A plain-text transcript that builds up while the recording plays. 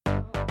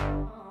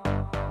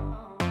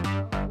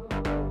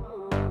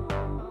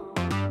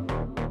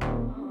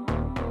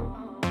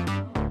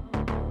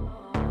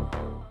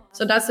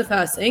So that's the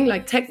first thing.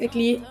 Like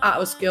technically, are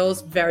our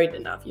skills varied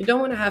enough? You don't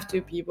want to have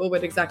two people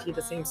with exactly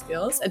the same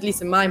skills, at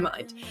least in my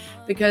mind,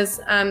 because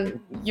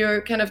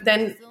you're kind of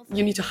then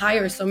you need to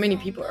hire so many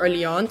people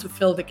early on to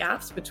fill the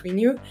gaps between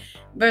you.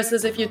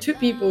 Versus if you're two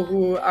people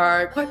who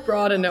are quite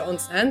broad in their own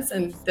sense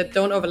and that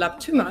don't overlap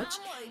too much,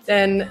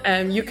 then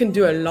you can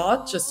do a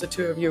lot, just the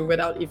two of you,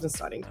 without even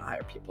starting to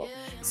hire people.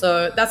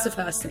 So that's the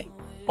first thing.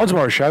 On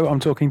tomorrow's show,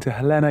 I'm talking to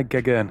Helena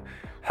Gegern.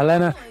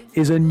 Helena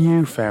is a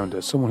new founder,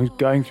 someone who's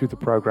going through the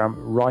program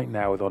right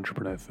now with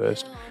Entrepreneur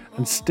First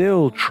and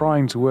still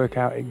trying to work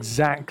out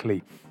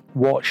exactly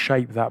what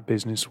shape that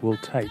business will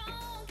take.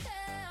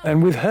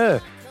 And with her,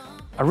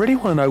 I really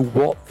want to know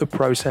what the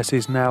process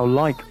is now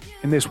like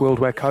in this world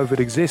where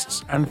COVID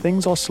exists and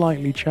things are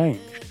slightly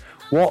changed.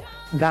 What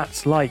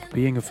that's like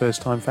being a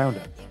first-time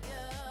founder.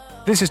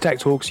 This is Tech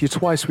Talks, your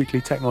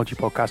twice-weekly technology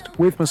podcast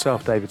with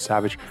myself, David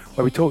Savage,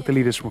 where we talk to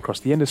leaders from across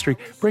the industry,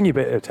 bring you a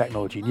bit of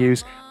technology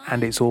news,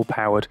 and it's all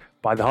powered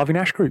by the Harvey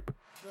Nash Group.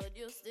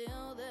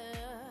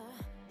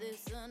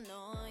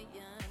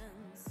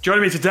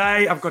 Joining me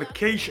today, I've got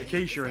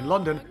Akeisha in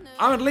London.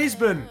 I'm in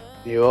Lisbon.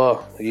 You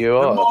are.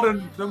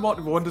 The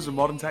modern wonders of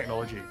modern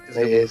technology. It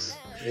is.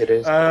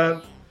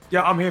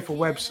 Yeah, I'm here for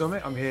Web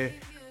Summit. I'm here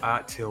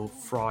till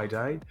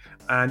Friday.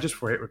 And just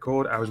before I hit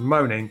record, I was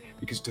moaning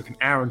because it took an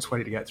hour and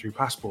 20 to get through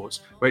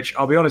passports, which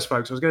I'll be honest,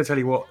 folks, I was going to tell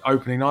you what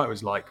opening night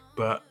was like,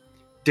 but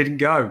didn't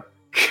go.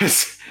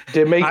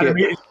 Didn't make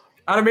it.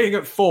 I had a meeting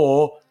at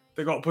 4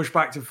 that got pushed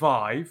back to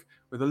 5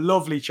 with a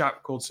lovely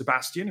chap called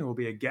Sebastian, who will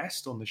be a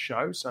guest on the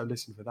show. So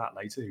listen for that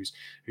later,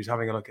 who's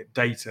having a look at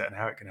data and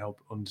how it can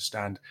help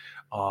understand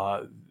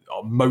our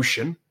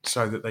motion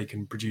so that they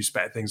can produce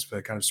better things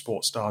for kind of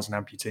sports stars and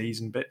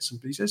amputees and bits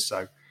and pieces.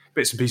 So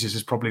bits and pieces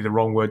is probably the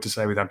wrong word to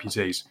say with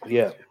amputees.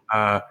 Yeah.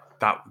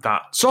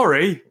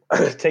 Sorry.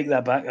 Take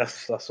that back.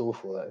 That's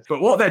awful. That is.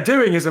 But what they're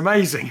doing is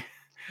amazing.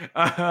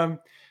 It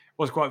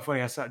was quite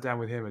funny. I sat down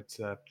with him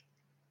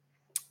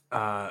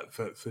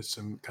for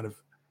some kind of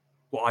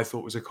what I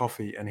thought was a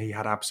coffee, and he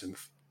had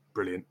absinthe.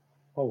 Brilliant.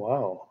 Oh,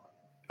 wow.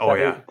 Oh,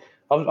 yeah.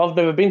 I've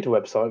never been to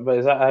a website, but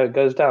is that how it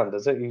goes down?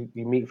 Does it?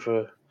 You meet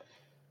for,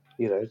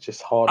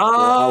 just hard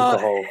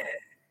alcohol?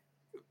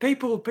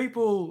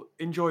 People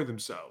enjoy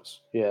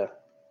themselves. Yeah.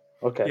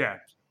 Okay. Yeah.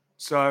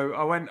 So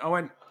I went.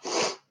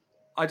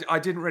 I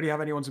didn't really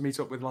have anyone to meet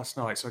up with last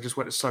night, so I just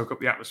went to soak up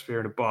the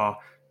atmosphere in a bar.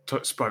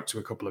 Spoke to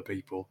a couple of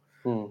people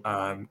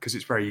because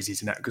it's very easy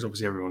to net because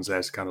obviously everyone's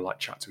there to kind of like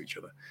chat to each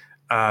other.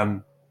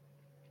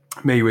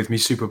 Me with me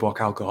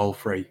Superboc alcohol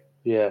free.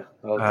 Yeah.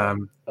 I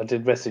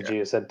did message you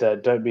and said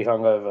don't be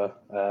hungover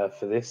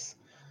for this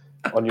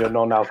on your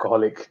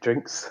non-alcoholic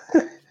drinks.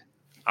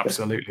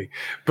 Absolutely,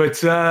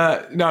 but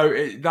no,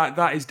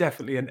 that is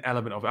definitely an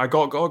element of it. I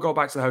got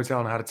back to the hotel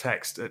and I had a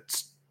text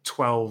at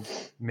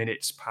 12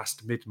 minutes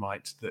past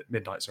midnight.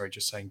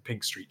 Just saying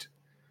Pink Street.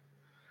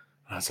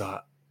 And I was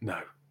like, no,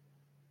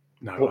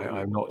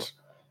 I'm not.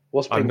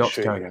 What's Pink I'm not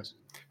Street? going out.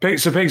 Pink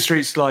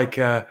Street's like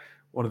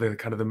one of the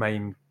kind of the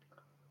main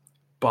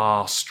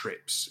bar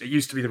strips. It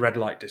used to be the red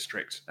light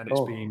district, and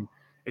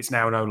it's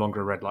now no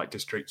longer a red light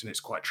district, and it's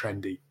quite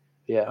trendy.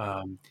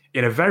 Yeah.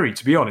 In a very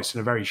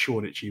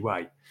short, itchy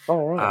way.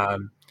 Oh, right.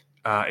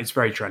 It's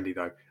very trendy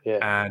though.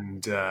 Yeah.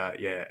 And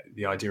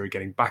the idea of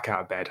getting back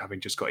out of bed, having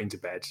just got into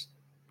bed,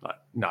 like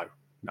no.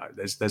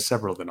 There's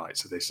several other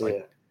nights of this.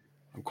 Like,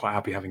 I'm quite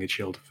happy having a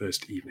chilled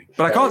first evening.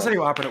 But I can't tell you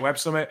what happened at Web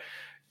Summit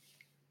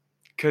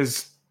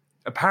because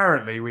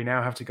apparently we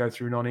now have to go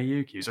through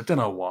non-EU queues. I don't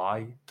know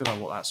why. Don't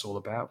know what that's all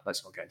about.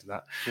 Let's not get into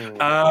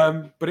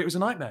that. But it was a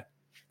nightmare.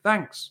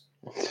 Thanks.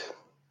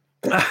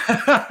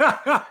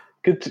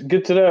 Good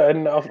to know.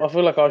 And I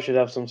feel like I should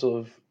have some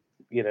sort of,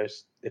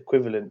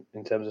 equivalent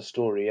in terms of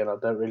story, and I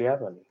don't really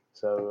have any.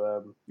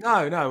 So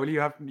no. Well,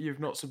 you've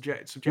not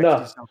subjected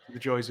yourself to the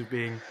joys of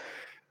being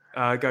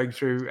going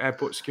through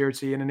airport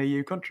security in an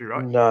EU country,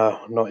 right?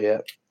 No, not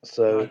yet.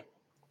 So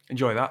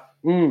enjoy that.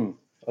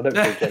 I don't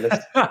feel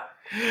jealous.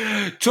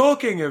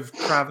 Talking of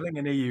travelling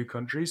in EU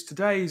countries,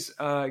 today's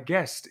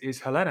guest is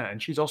Helena,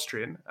 and she's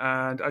Austrian.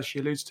 And as she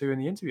alludes to in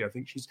the interview, I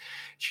think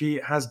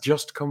she has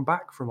just come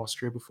back from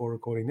Austria before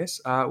recording this,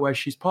 where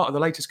she's part of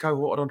the latest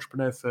cohort at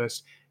Entrepreneur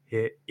First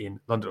here in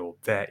London, or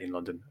there in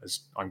London, as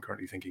I'm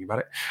currently thinking about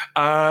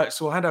it.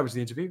 So we'll hand over to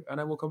the interview, and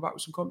then we'll come back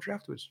with some commentary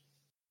afterwards.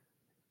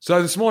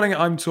 So this morning,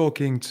 I'm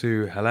talking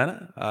to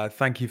Helena.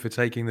 Thank you for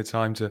taking the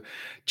time to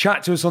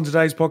chat to us on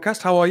today's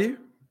podcast. How are you?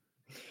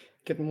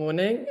 Good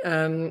morning.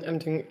 I'm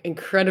doing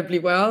incredibly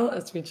well.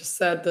 As we just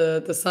said,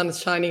 the sun is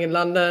shining in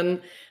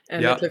London,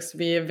 and it looks to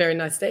be a very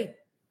nice day.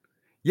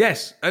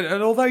 Yes,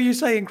 and although you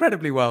say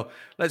incredibly well,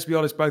 let's be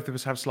honest, both of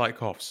us have slight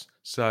coughs.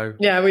 So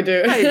yeah, we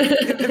do. Hey,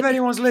 if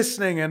anyone's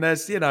listening and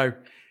there's,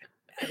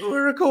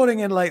 we're recording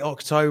in late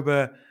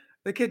October,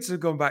 the kids have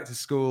gone back to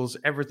schools,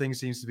 everything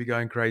seems to be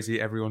going crazy,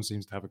 everyone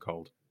seems to have a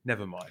cold.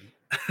 Never mind.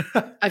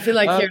 I feel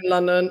like here in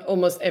London,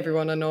 almost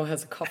everyone I know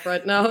has a cough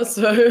right now,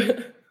 so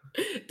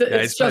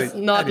it's just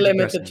not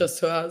limited just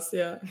to us.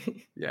 Yeah,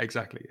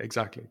 exactly.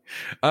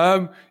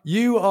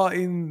 You are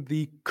in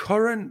the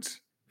current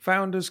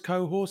founders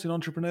cohort in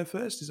Entrepreneur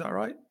First. Is that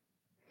right?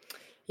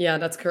 Yeah,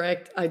 that's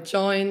correct. I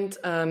joined,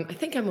 I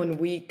think I'm on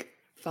week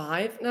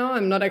 5 now.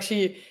 I'm not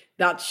actually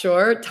that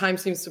sure. Time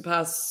seems to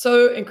pass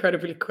so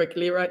incredibly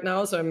quickly right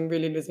now, so I'm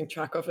really losing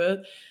track of it.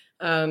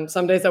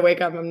 Some days I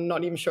wake up, I'm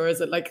not even sure,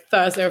 is it like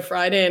Thursday or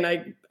Friday?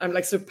 And I'm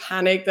like so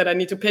panicked that I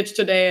need to pitch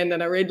today. And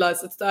then I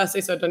realize it's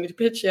Thursday, so I don't need to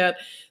pitch yet.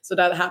 So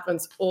that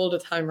happens all the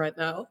time right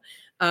now.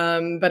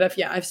 But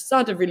I've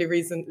started really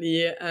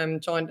recently,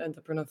 joined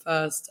Entrepreneur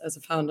First as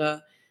a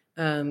founder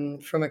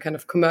from a kind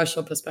of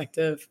commercial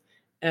perspective.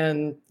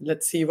 And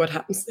let's see what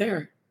happens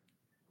there.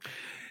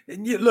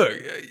 And look,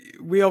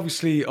 we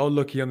obviously are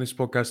lucky on this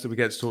podcast that we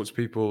get to talk to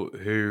people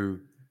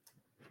who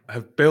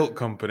have built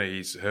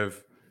companies,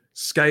 have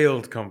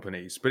scaled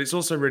companies, but it's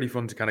also really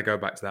fun to kind of go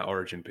back to that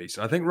origin piece.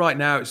 And I think right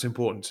now it's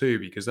important too,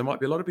 because there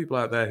might be a lot of people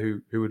out there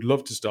who would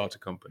love to start a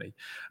company.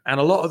 And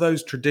a lot of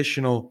those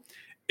traditional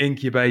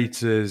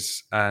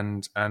incubators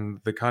and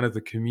the kind of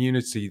the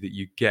community that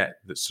you get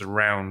that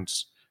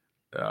surrounds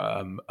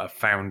a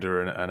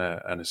founder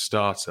and a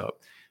startup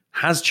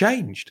has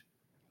changed.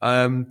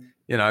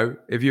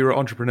 If you were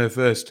Entrepreneur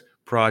First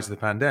prior to the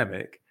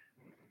pandemic,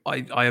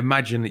 I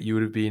imagine that you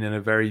would have been in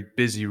a very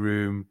busy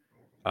room,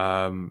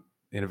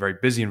 in a very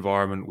busy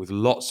environment with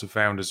lots of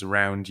founders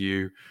around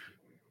you,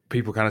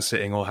 people kind of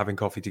sitting all having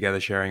coffee together,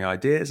 sharing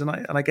ideas. And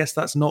I guess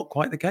that's not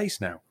quite the case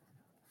now.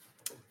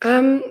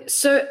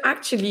 So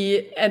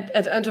actually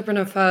at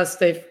Entrepreneur First,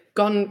 they've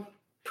gone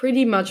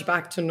pretty much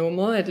back to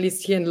normal, at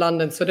least here in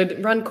London. So they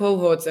run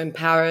cohorts in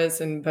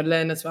Paris and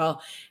Berlin as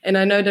well. And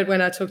I know that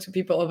when I talk to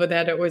people over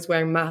there, they're always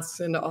wearing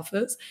masks in the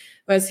office.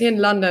 Whereas here in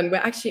London, we're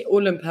actually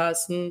all in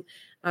person.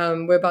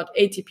 We're about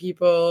 80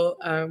 people.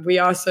 We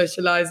are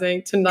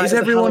socializing tonight. Is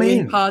everyone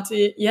in?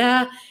 Party.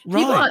 Yeah, right.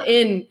 People are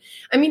in.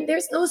 I mean,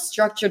 there's no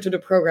structure to the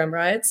program,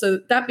 right? So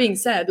that being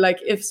said, like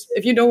if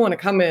you don't want to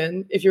come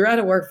in, if you're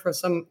at work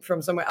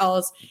from somewhere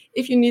else,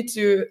 if you need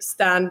to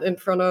stand in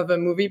front of a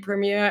movie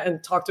premiere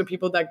and talk to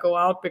people that go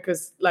out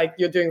because like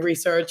you're doing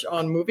research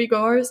on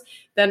moviegoers,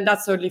 then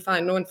that's totally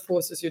fine. No one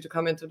forces you to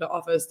come into the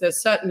office.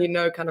 There's certainly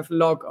no kind of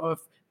log of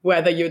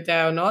whether you're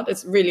there or not.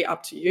 It's really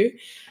up to you.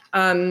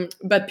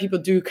 But people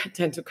do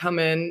tend to come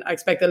in. I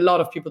expect a lot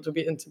of people to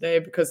be in today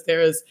because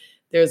there's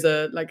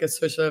a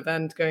social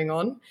event going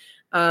on.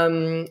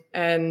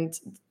 And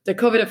the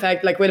COVID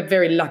effect, like we're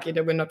very lucky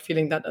that we're not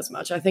feeling that as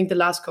much. I think the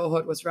last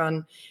cohort was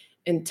run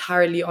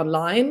entirely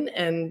online,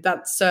 and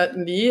that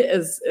certainly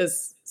is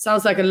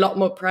sounds like a lot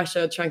more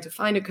pressure trying to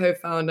find a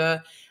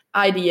co-founder,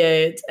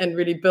 ideate, and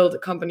really build a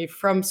company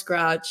from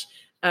scratch,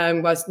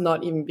 whilst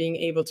not even being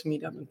able to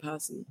meet up in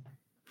person.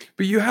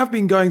 But you have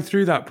been going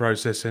through that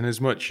process in as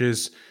much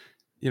as,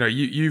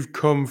 you've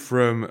come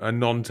from a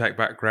non-tech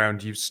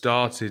background, you've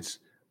started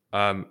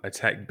a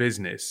tech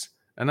business,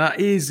 and that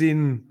is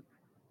in,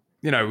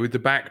 with the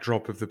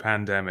backdrop of the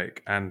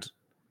pandemic and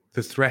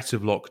the threat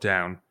of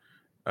lockdown,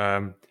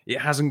 it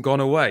hasn't gone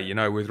away.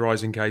 With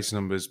rising case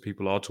numbers,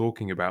 people are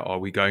talking about, are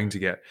we going to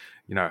get,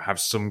 have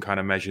some kind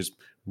of measures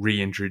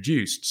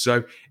reintroduced?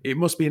 So it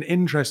must be an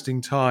interesting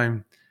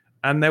time.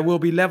 And there will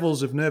be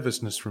levels of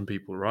nervousness from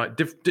people, right?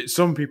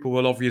 Some people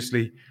will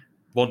obviously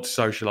want to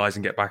socialize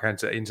and get back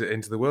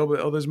into the world,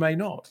 but others may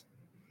not.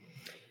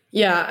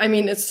 Yeah, I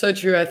mean, it's so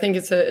true. I think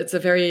it's a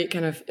very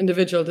kind of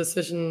individual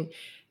decision.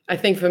 I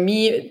think for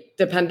me,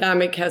 the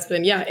pandemic has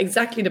been,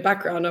 exactly the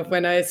background of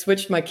when I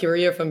switched my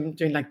career from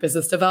doing like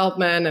business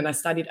development and I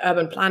studied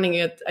urban planning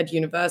at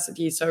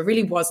university. So I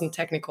really wasn't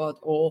technical at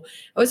all.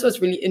 I always was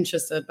really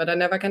interested, but I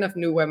never kind of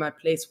knew where my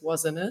place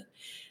was in it.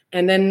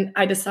 And then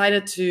I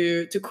decided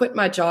to quit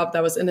my job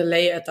that was in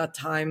LA at that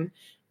time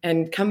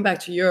and come back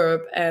to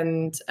Europe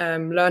and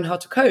learn how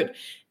to code.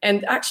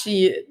 And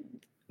actually,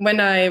 when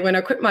I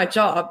quit my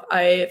job,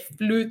 I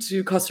flew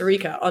to Costa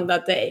Rica on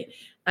that day.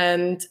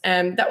 And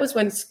that was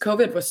when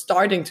COVID was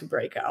starting to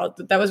break out.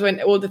 That was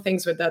when all the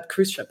things with that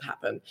cruise ship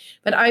happened.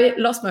 But I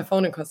lost my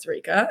phone in Costa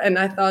Rica and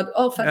I thought,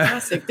 oh,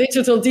 fantastic,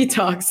 digital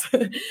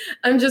detox.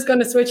 I'm just going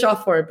to switch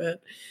off for a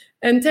bit.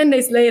 And 10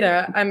 days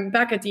later, I'm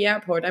back at the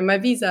airport and my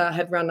visa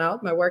had run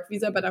out, my work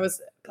visa, but I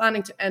was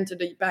planning to enter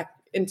back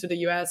into the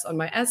US on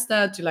my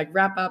ESTA to like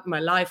wrap up my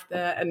life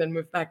there and then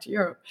move back to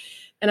Europe.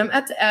 And I'm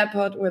at the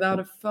airport without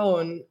a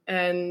phone.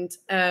 And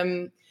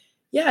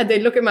they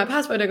look at my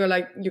passport, they go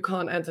like, you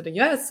can't enter the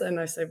US. And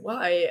I say,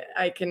 why?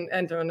 I can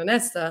enter on an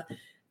ESTA.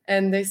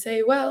 And they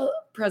say, well,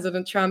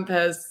 President Trump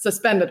has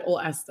suspended all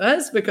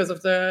ESTAs because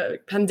of the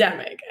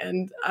pandemic.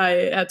 And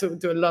I had to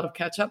do a lot of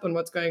catch up on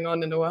what's going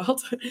on in the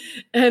world.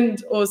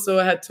 And also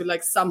had to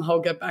like somehow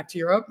get back to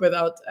Europe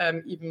without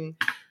even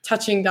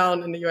touching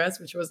down in the US,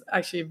 which was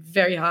actually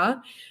very hard.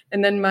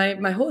 And then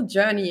my whole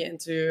journey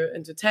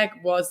into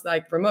tech was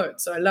like remote.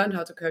 So I learned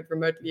how to code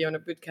remotely on a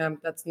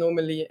bootcamp that's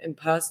normally in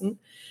person.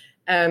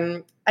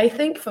 I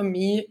think for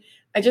me,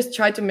 I just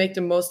tried to make the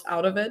most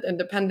out of it. And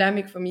the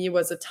pandemic for me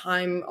was a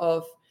time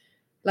of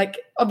like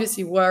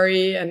obviously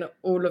worry and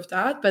all of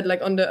that. But like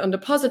on the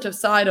positive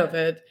side of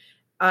it,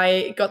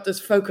 I got this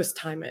focus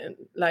time in.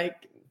 Like,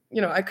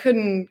 I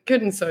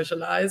couldn't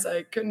socialize.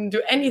 I couldn't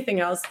do anything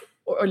else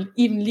or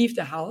even leave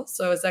the house.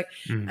 So I was like,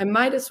 I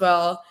might as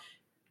well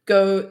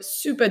go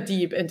super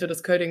deep into this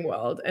coding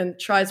world and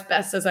try as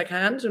best as I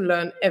can to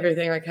learn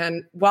everything I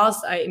can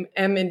whilst I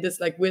am in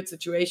this like weird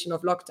situation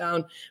of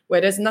lockdown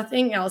where there's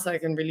nothing else I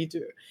can really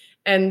do.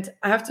 And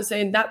I have to say,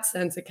 in that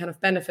sense, it kind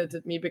of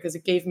benefited me because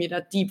it gave me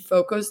that deep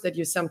focus that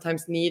you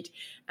sometimes need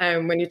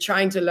when you're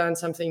trying to learn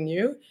something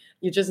new.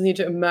 You just need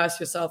to immerse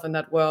yourself in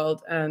that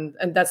world. And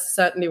that's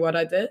certainly what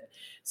I did.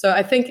 So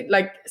I think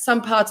like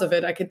some parts of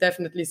it I could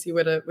definitely see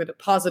with a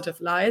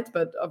positive light,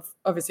 but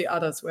obviously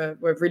others were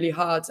really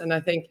hard. And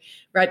I think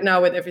right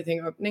now with everything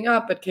opening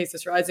up, but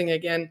cases rising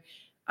again,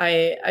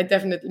 I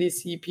definitely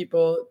see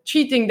people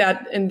treating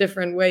that in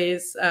different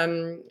ways.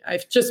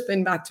 I've just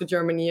been back to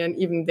Germany, and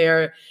even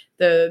there,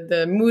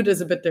 the mood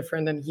is a bit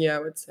different than here. I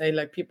would say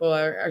like people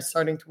are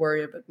starting to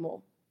worry a bit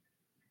more.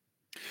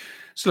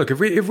 So look,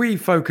 if we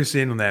focus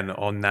in then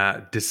on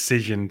that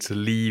decision to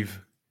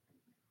leave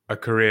a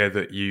career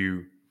that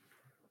you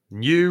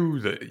knew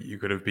that you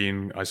could have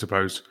been, I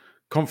suppose,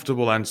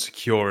 comfortable and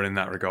secure in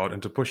that regard,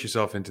 and to push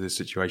yourself into this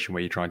situation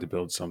where you're trying to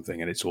build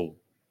something and it's all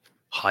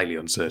highly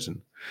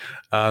uncertain.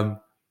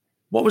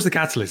 What was the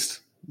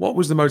catalyst? What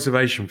was the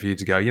motivation for you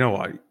to go, you know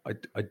what,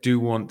 I do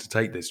want to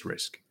take this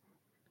risk?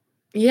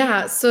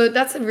 Yeah, so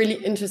that's a really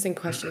interesting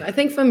question. I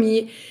think for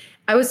me,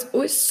 I was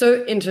always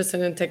so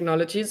interested in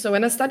technology. So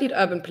when I studied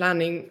urban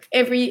planning,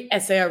 every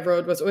essay I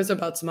wrote was always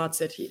about smart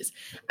cities.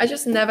 I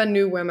just never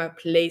knew where my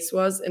place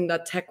was in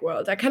that tech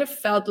world. I kind of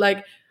felt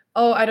like,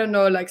 oh, I don't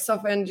know, like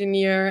software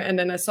engineer. And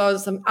then I saw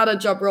some other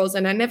job roles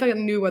and I never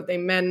knew what they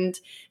meant.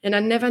 And I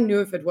never knew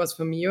if it was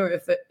for me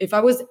or if I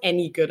was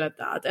any good at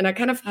that. And I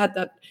kind of had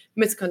that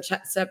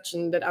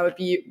misconception that I would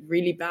be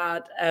really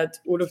bad at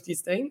all of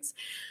these things.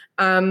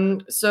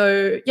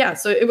 So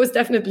it was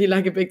definitely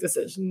like a big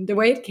decision. The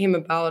way it came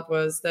about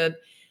was that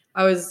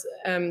I was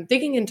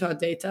digging into our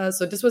data.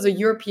 So this was a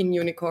European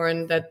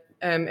unicorn that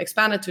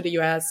expanded to the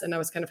US, and I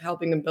was kind of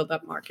helping them build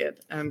that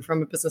market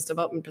from a business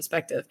development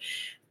perspective.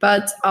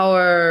 But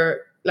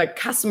our like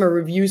customer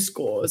review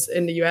scores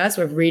in the US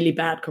were really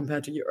bad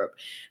compared to Europe.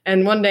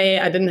 And one day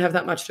I didn't have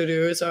that much to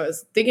do. So I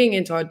was digging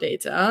into our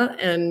data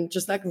and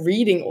just like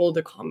reading all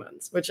the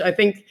comments, which I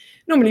think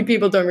normally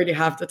people don't really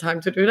have the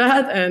time to do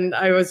that. And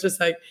I was just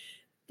like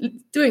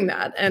doing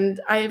that. And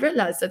I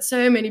realized that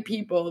so many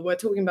people were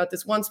talking about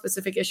this one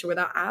specific issue with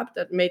our app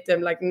that made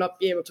them like not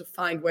be able to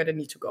find where they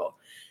need to go.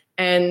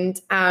 And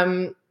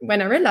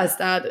when I realized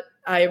that,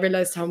 I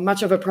realized how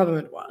much of a problem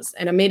it was.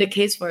 And I made a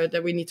case for it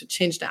that we need to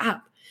change the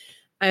app.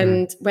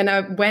 And when I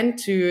went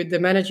to the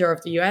manager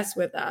of the US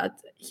with that,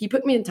 he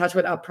put me in touch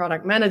with our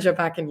product manager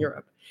back in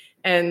Europe.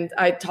 And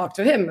I talked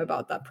to him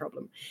about that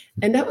problem.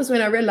 And that was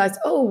when I realized,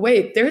 oh,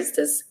 wait, there's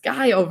this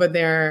guy over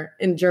there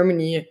in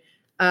Germany.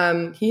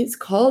 He's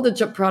called a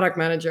job product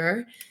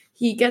manager.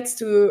 He gets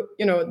to,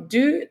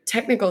 do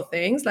technical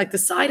things, like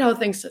decide how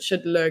things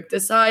should look,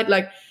 decide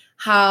like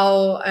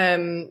how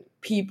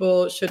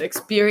people should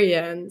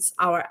experience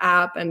our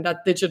app and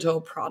that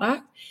digital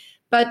product.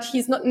 But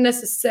he's not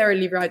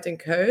necessarily writing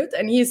code,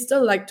 and he's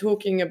still like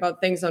talking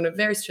about things on a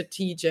very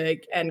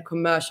strategic and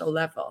commercial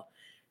level.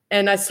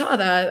 And I saw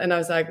that and I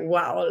was like,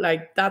 wow,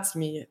 like that's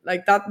me,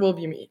 like that will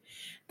be me.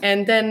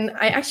 And then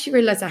I actually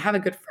realized I have a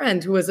good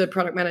friend who was a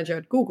product manager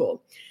at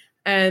Google.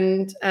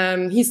 And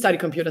he studied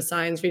computer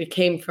science, really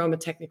came from a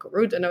technical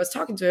route. And I was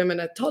talking to him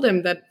and I told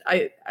him that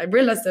I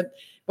realized that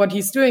what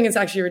he's doing is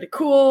actually really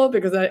cool,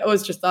 because I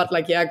always just thought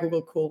like, yeah,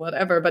 Google, cool,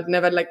 whatever, but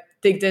never like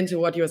digged into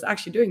what he was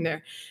actually doing there.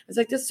 I was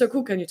like, this is so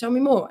cool. Can you tell me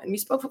more? And we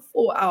spoke for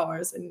 4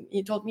 hours and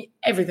he told me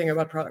everything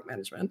about product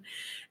management.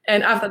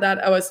 And after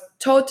that, I was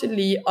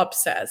totally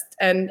obsessed.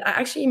 And I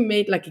actually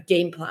made like a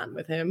game plan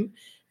with him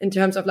in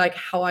terms of like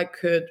how I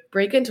could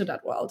break into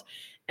that world.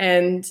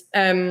 And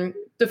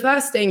the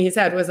first thing he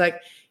said was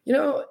like,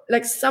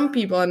 like some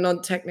people are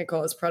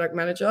non-technical as product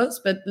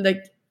managers, but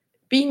like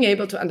being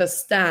able to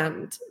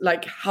understand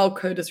like how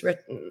code is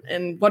written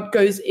and what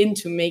goes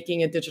into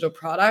making a digital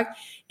product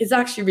is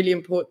actually really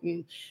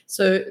important.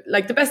 So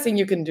like the best thing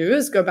you can do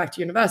is go back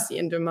to university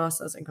and do a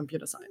master's in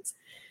computer science.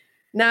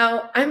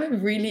 Now, I'm a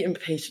really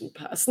impatient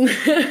person.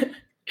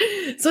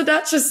 So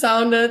that just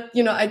sounded,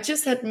 I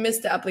just had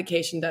missed the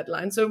application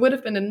deadline. So it would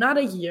have been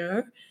another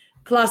year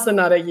plus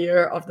another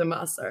year of the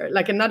master,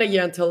 like another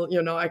year until,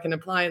 I can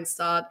apply and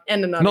start,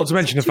 and another. Not to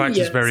mention the fact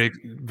it's very,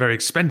 very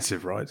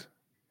expensive, right?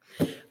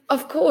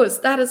 Of course,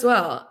 that as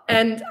well.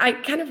 And I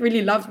kind of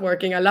really loved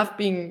working. I loved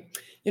being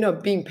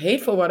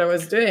paid for what I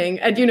was doing.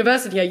 At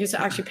university, I used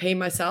to actually pay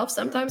myself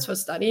sometimes for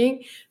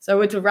studying. So I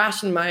would to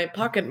ration my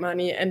pocket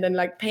money and then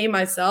like pay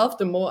myself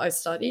the more I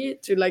study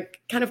to like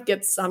kind of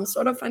get some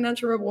sort of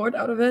financial reward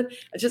out of it.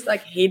 I just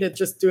like hated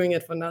just doing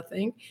it for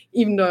nothing,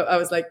 even though I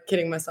was like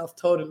kidding myself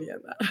totally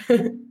in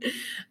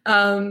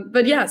that.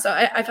 But yeah, so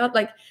I felt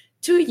like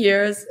 2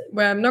 years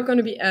where I'm not going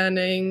to be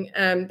earning,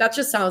 that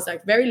just sounds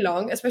like very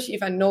long, especially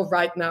if I know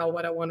right now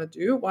what I want to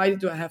do. Why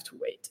do I have to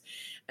wait?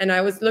 And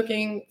I was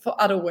looking for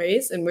other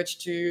ways in which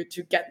to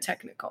get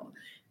technical.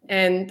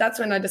 And that's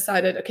when I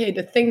decided, okay,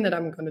 the thing that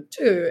I'm going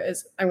to do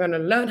is I'm going to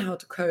learn how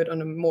to code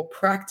on a more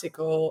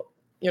practical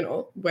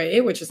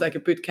way, which is like a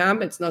boot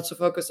camp. It's not so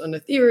focused on the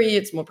theory,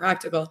 it's more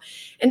practical.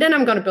 And then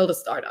I'm going to build a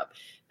startup.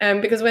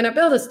 Because when I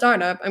build a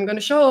startup, I'm going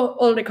to show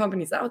all the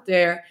companies out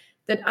there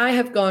that I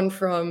have gone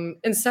from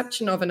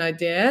inception of an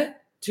idea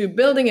to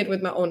building it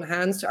with my own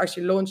hands, to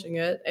actually launching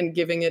it and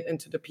giving it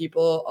into the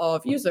people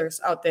of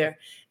users out there.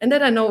 And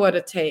then I know what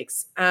it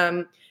takes.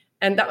 And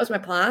that was my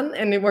plan,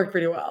 and it worked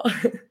pretty well.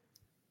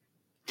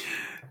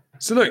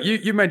 So look,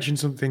 you mentioned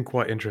something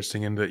quite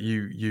interesting in that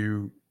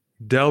you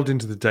delved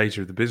into the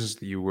data of the business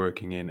that you were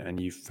working in and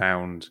you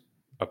found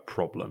a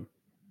problem.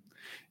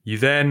 You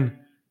then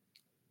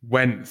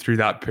went through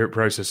that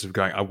process of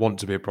going, I want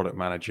to be a product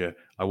manager,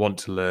 I want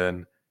to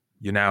learn.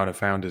 You're now in a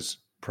founder's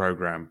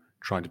program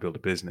trying to build a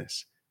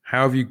business.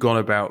 How have you gone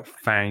about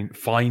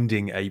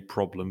finding a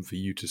problem for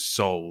you to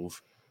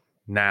solve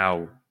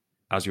now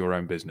as your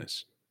own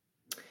business?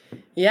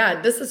 Yeah,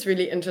 this is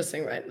really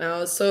interesting right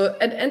now. So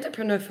at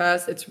Entrepreneur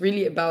First, it's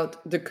really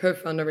about the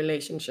co-founder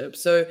relationship.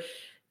 So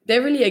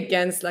they're really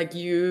against like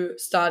you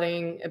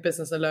starting a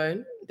business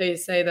alone. They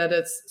say that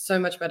it's so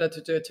much better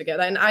to do it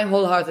together. And I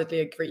wholeheartedly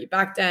agree.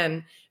 Back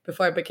then,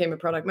 before I became a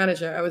product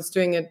manager, I was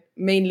doing it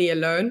mainly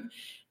alone,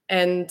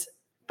 and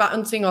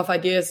bouncing off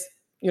ideas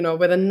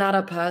with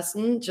another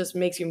person just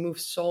makes you move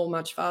so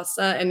much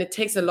faster, and it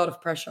takes a lot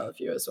of pressure off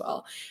you as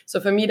well. So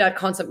for me, that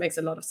concept makes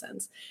a lot of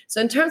sense. So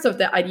in terms of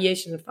the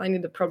ideation and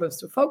finding the problems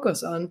to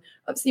focus on,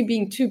 obviously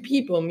being two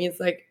people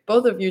means like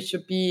both of you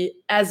should be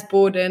as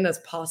bought in as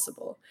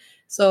possible.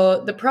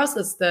 So the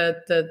process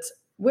that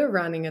we're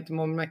running at the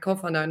moment, my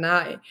co-founder and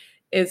I,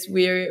 is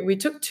we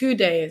took 2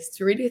 days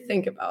to really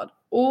think about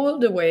all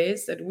the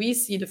ways that we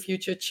see the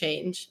future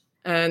change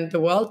and the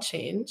world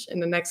change in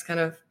the next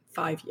kind of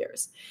 5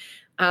 years.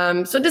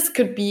 So this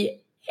could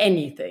be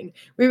anything.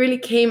 We really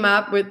came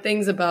up with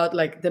things about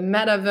like the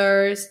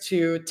metaverse,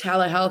 to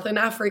telehealth in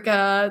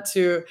Africa,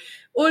 to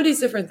all these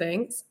different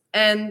things.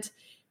 And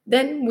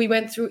then we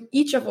went through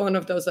each of one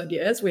of those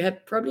ideas. We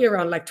had probably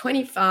around like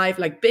 25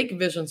 like big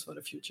visions for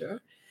the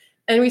future.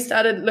 And we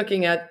started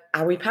looking at,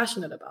 are we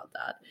passionate about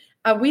that?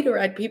 Are we the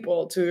right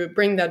people to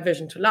bring that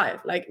vision to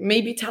life? Like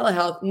maybe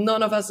telehealth,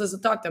 none of us is a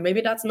doctor.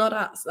 Maybe that's not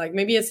us. Like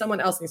maybe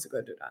someone else needs to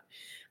go do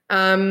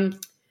that.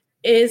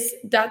 Is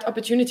that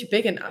opportunity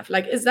big enough?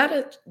 Like, is that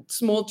a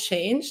small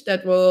change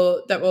that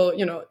will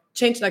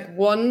change like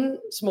one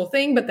small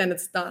thing, but then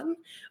it's done?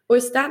 Or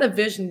is that a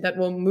vision that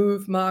will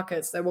move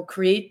markets, that will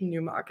create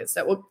new markets,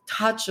 that will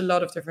touch a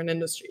lot of different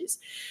industries?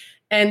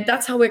 And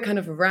that's how we're kind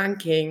of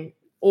ranking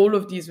all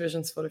of these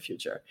visions for the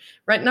future.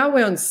 Right now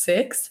we're on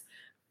 6,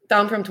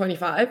 down from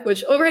 25,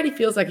 which already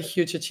feels like a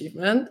huge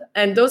achievement.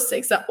 And those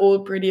 6 are all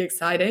pretty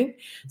exciting.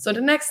 So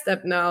the next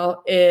step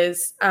now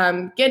is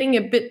getting a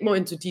bit more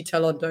into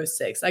detail on those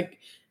 6, like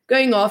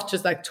going off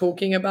just like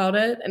talking about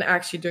it and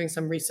actually doing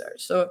some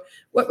research. So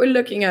what we're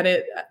looking at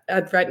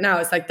right now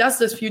is like, does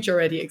this future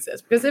already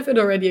exist? Because if it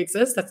already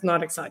exists, that's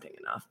not exciting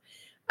enough.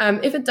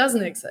 If it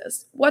doesn't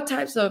exist, what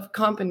types of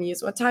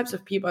companies, what types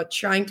of people are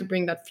trying to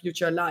bring that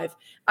future alive?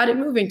 Are they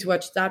moving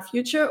towards that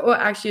future or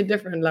actually a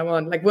different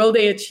one? Like, will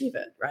they achieve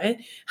it,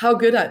 right? How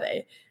good are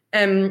they?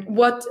 And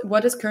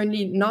what is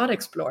currently not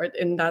explored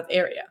in that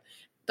area?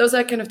 Those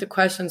are kind of the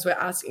questions we're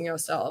asking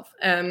ourselves.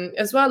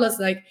 As well as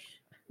like,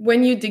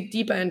 when you dig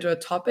deeper into a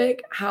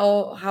topic,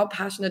 how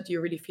passionate do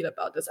you really feel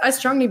about this? I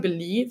strongly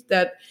believe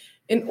that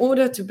in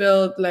order to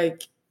build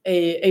like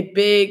a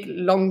big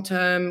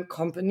long-term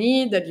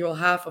company that you'll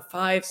have for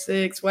 5,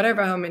 6,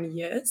 whatever, how many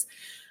years,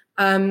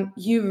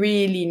 you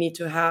really need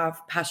to have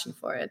passion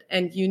for it.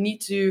 And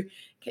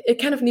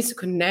it kind of needs to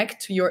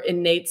connect to your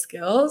innate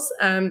skills.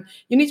 You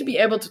need to be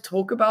able to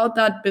talk about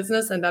that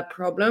business and that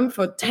problem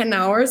for 10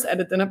 hours at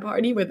a dinner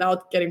party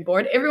without getting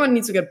bored. Everyone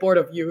needs to get bored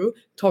of you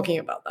talking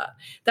about that.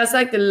 That's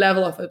like the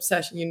level of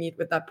obsession you need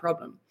with that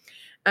problem.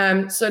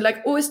 So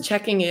like always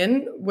checking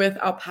in with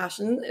our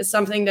passion is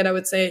something that I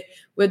would say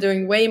we're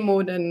doing way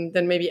more than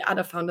maybe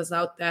other founders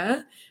out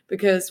there,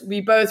 because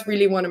we both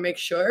really want to make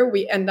sure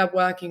we end up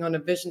working on a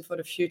vision for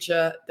the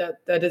future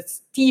that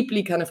is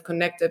deeply kind of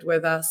connected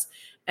with us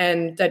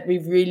and that we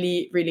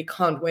really, really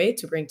can't wait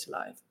to bring to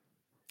life.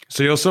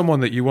 So you're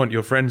someone that you want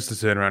your friends to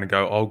turn around and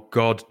go, "Oh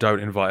God,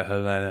 don't invite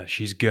Helena.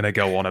 She's gonna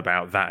go on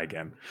about that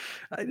again."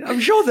 I'm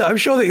sure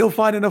that you'll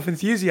find enough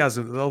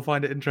enthusiasm that they'll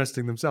find it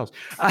interesting themselves.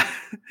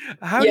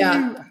 How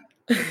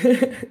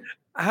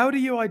do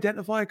you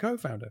identify a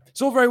co-founder?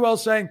 It's all very well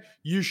saying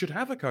you should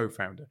have a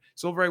co-founder.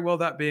 It's all very well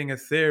that being a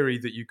theory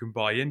that you can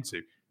buy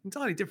into.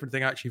 Entirely different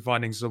thing actually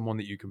finding someone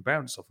that you can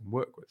bounce off and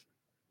work with.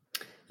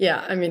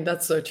 Yeah, I mean,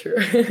 that's so true.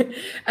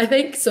 I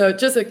think so.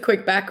 Just a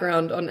quick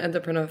background on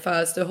Entrepreneur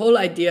First. The whole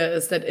idea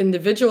is that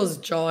individuals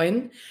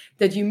join,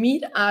 that you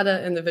meet other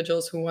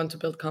individuals who want to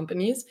build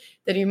companies,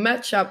 that you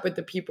match up with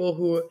the people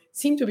who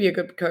seem to be a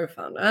good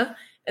co-founder,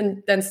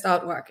 and then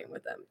start working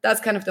with them. That's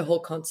kind of the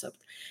whole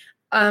concept.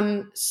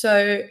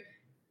 So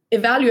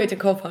evaluating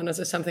co-founders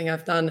is something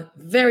I've done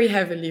very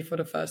heavily for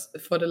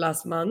the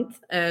last month,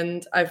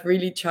 and I've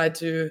really tried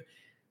to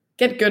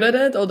get good at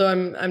it, although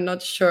I'm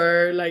not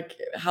sure like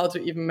how to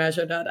even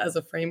measure that as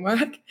a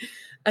framework.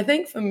 I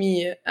think for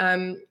me,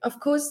 of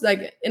course,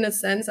 like in a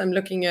sense, I'm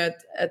looking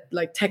at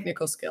like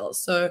technical skills.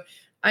 So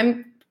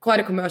I'm quite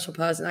a commercial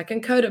person. I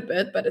can code a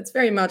bit, but it's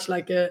very much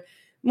like a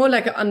more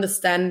like an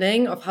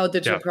understanding of how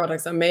digital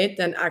products are made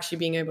than actually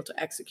being able to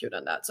execute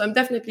on that. So I'm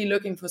definitely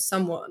looking for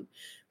someone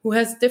who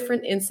has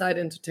different insight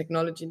into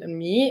technology than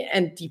me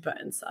and deeper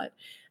insight.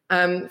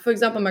 For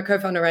example, my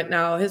co-founder right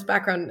now, his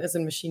background is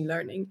in machine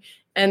learning.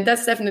 And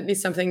that's definitely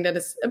something that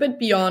is a bit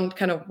beyond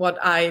kind of what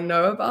I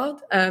know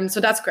about. So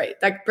that's great.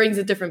 That brings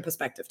a different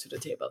perspective to the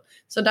table.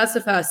 So that's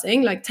the first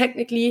thing. Like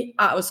technically,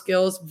 are our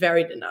skills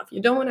varied enough?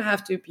 You don't want to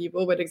have two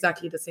people with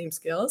exactly the same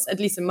skills, at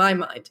least in my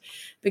mind,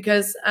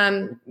 because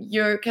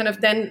you're kind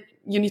of then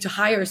you need to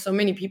hire so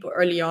many people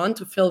early on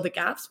to fill the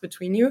gaps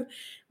between you.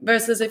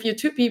 Versus if you're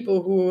two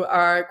people who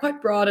are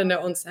quite broad in their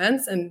own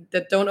sense and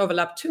that don't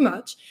overlap too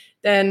much,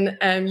 then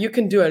you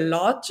can do a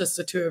lot, just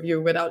the two of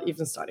you, without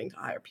even starting to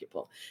hire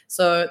people.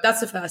 So that's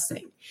the first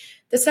thing.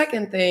 The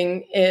second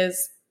thing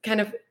is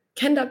kind of,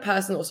 can that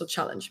person also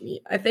challenge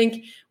me? I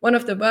think one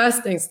of the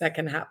worst things that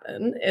can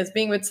happen is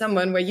being with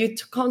someone where you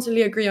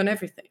constantly agree on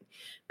everything.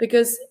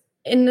 Because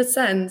in a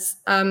sense,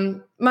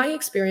 my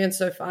experience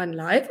so far in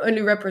life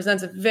only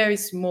represents a very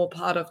small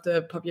part of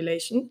the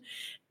population.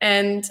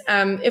 And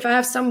if I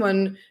have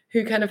someone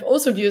who kind of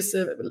also views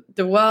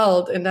the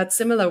world in that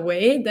similar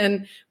way,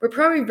 then we're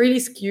probably really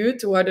skewed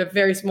toward a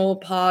very small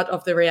part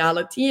of the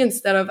reality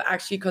instead of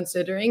actually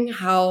considering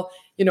how,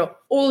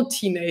 all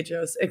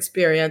teenagers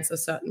experience a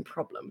certain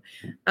problem.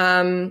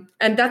 And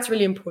that's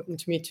really important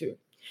to me too.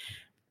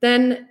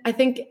 Then I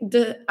think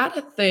the other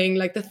thing,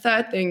 like the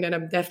third thing that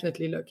I'm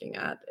definitely looking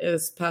at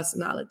is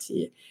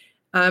personality.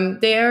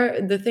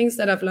 The things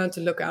that I've learned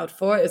to look out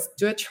for is,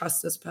 do I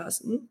trust this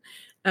person?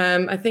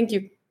 I think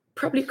you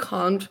probably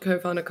can't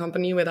co-found a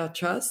company without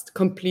trust,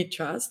 complete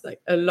trust,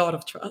 like a lot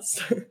of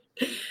trust.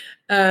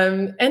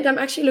 And I'm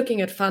actually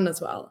looking at fun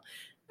as well.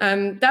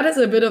 That is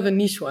a bit of a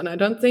niche one. I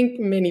don't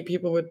think many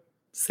people would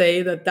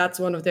say that that's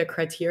one of their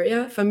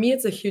criteria. For me,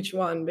 it's a huge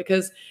one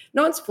because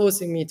no one's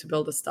forcing me to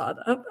build a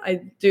startup.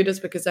 I do this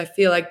because I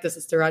feel like this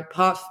is the right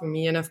path for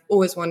me and I've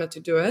always wanted to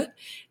do it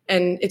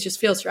and it just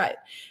feels right.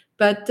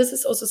 But this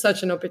is also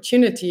such an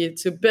opportunity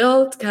to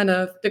build kind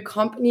of the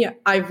company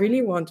I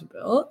really want to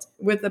build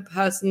with a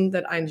person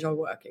that I enjoy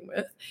working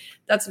with.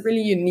 That's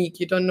really unique.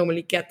 You don't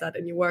normally get that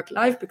in your work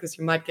life because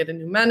you might get a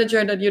new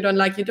manager that you don't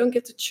like. You don't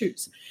get to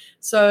choose.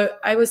 So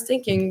I was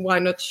thinking, why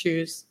not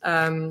choose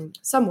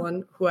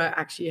someone who I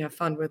actually have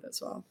fun with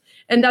as well?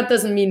 And that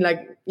doesn't mean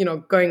like,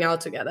 going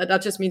out together.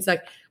 That just means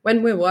like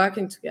when we're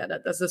working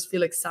together, does this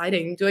feel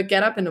exciting? Do I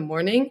get up in the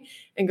morning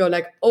and go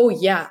like, oh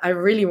yeah, I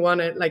really want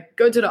to like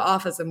go to the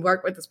office and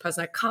work with this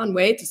person. I can't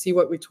wait to see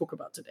what we talk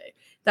about today.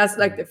 That's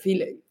like the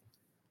feeling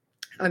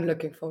I'm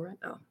looking for right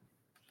now.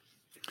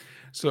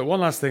 So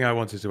one last thing I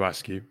wanted to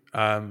ask you.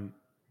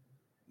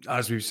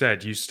 As we've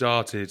said, you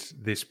started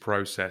this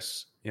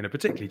process in a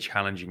particularly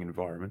challenging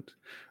environment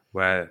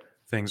where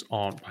things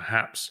aren't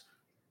perhaps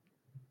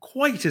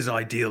quite as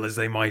ideal as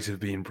they might have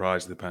been prior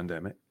to the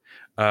pandemic,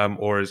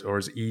 or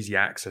as easy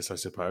access, I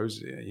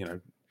suppose.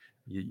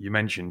 You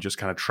mentioned just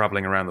kind of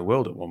traveling around the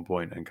world at one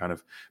point and kind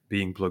of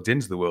being plugged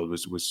into the world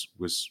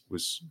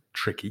was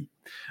tricky.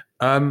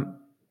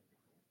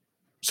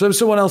 So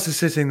someone else is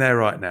sitting there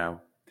right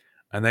now,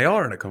 and they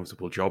are in a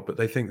comfortable job, but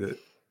they think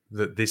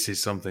that this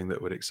is something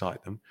that would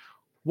excite them.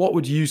 What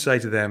would you say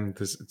to them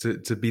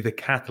to be the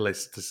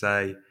catalyst to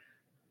say,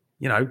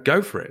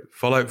 go for it,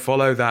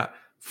 follow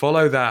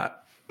that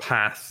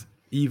path,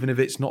 even if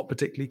it's not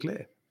particularly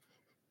clear?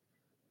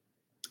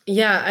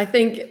 Yeah, I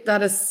think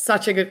that is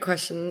such a good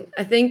question.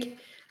 I think,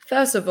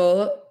 first of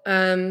all,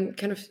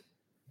 kind of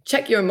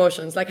check your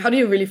emotions. Like, how do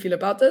you really feel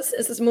about this?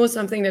 Is this more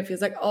something that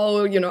feels like,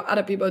 oh,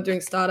 other people are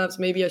doing startups,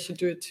 maybe I should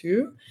do it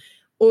too?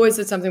 Or is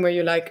it something where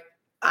you're like,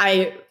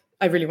 I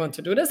really want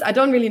to do this. I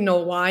don't really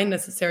know why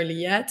necessarily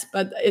yet,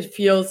 but it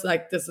feels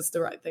like this is the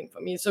right thing for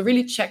me. So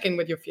really check in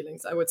with your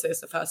feelings, I would say,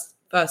 is the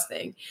first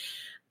thing.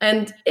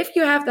 And if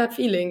you have that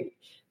feeling,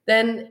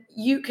 then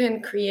you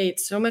can create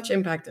so much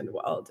impact in the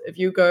world. If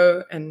you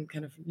go and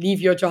kind of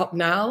leave your job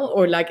now,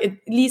 or like at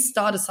least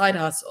start a side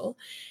hustle,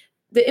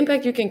 the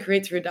impact you can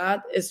create through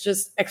that is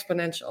just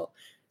exponential.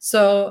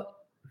 So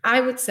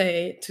I would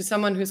say to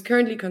someone who's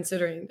currently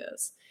considering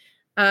this,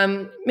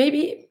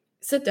 maybe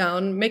sit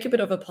down, make a bit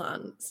of a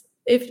plan.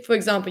 If, for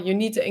example, you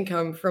need the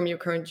income from your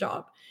current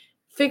job,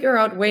 figure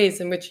out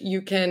ways in which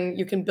you can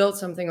build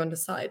something on the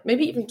side.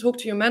 Maybe even talk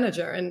to your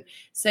manager and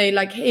say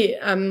like, hey,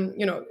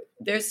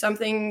 there's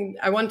something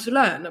I want to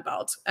learn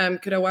about.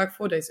 Could I work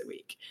 4 days a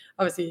week?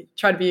 Obviously,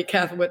 try to be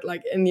careful with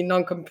like any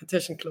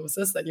non-competition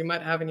clauses that you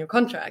might have in your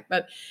contract.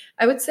 But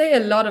I would say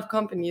a lot of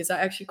companies are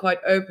actually quite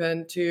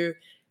open to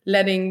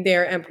letting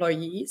their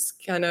employees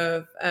kind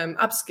of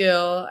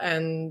upskill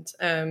and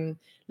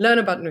learn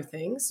about new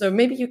things. So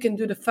maybe you can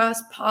do the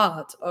first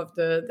part of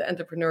the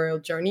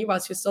entrepreneurial journey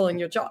whilst you're still in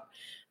your job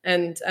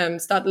and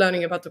start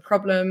learning about the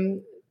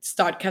problem,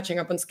 start catching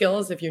up on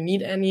skills if you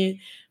need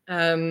any.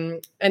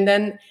 And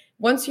then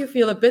once you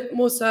feel a bit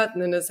more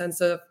certain in the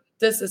sense of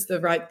this is the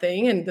right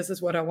thing and this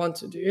is what I want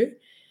to do,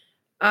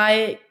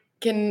 I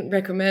can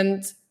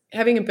recommend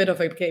having a bit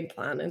of a game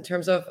plan in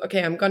terms of,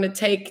 okay, I'm going to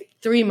take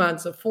 3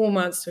 months or 4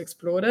 months to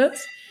explore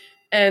this,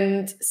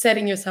 and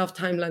setting yourself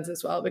timelines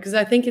as well. Because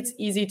I think it's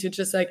easy to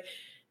just like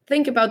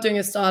think about doing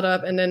a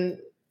startup and then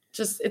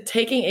just it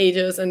taking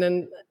ages, and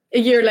then a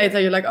year later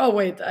you're like, oh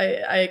wait,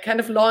 I kind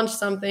of launched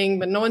something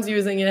but no one's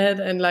using it,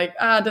 and like,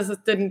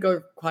 didn't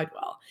go quite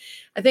well.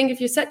 I think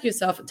if you set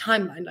yourself a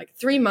timeline, like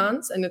 3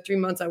 months, and in 3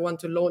 months I want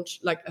to launch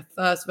like a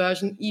first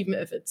version, even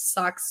if it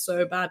sucks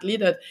so badly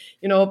that,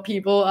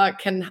 people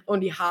can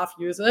only half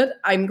use it,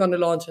 I'm going to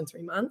launch in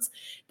 3 months.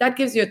 That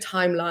gives you a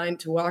timeline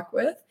to work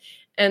with.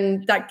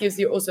 And that gives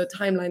you also a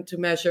timeline to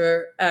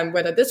measure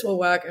whether this will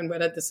work and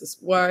whether this is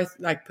worth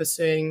like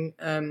pursuing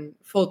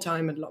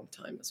full-time and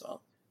long-time as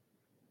well.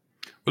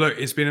 Well, look,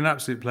 it's been an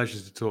absolute pleasure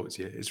to talk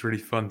to you. It's really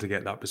fun to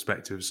get that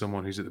perspective of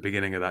someone who's at the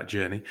beginning of that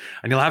journey.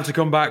 And you'll have to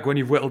come back when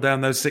you've whittled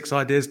down those 6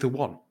 ideas to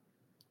 1.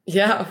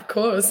 Yeah, of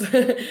course.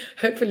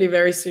 Hopefully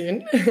very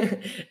soon.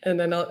 And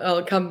then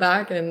I'll come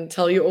back and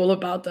tell you all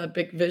about that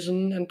big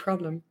vision and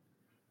problem.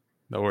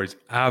 No worries.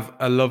 Have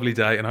a lovely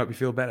day and I hope you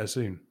feel better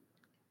soon.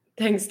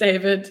 Thanks,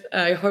 David.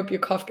 I hope your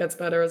cough gets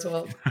better as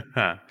well.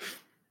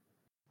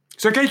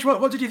 So, Kate,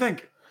 what did you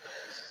think?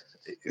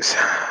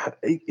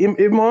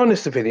 In my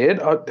honest opinion,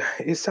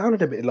 it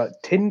sounded a bit like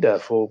Tinder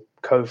for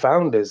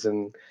co-founders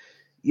and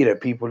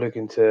people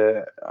looking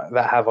to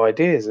that have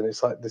ideas, and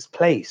it's like this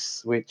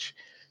place which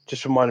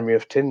just reminded me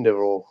of Tinder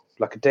or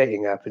like a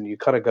dating app, and you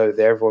kind of go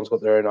there. Everyone's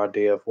got their own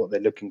idea of what they're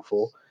looking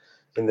for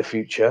in the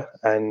future,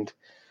 and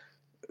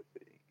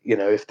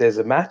if there's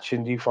a match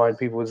and you find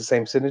people with the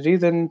same synergy,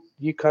 then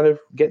you kind of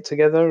get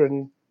together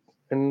and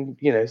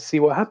see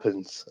what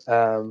happens.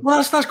 Well,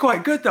 that's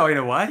quite good though, in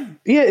a way.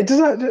 Yeah,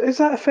 is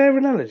that a fair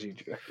analogy?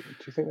 Do you reckon?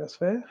 Do you think that's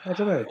fair? I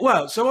don't know.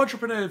 Well, so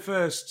Entrepreneur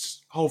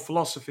First's whole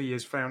philosophy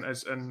is found,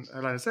 and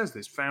Helena says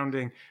this,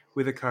 founding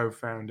with a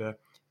co-founder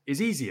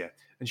is easier.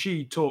 And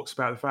she talks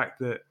about the fact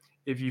that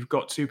if you've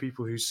got 2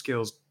 people whose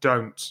skills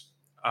don't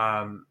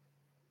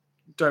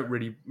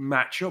really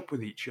match up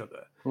with each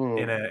other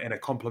in a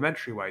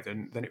complementary way,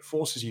 then it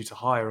forces you to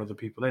hire other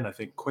people in, I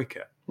think,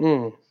 quicker.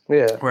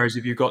 Yeah. Whereas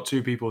if you've got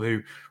 2 people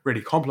who really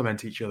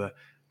complement each other,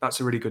 that's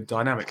a really good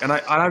dynamic. And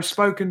I've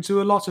spoken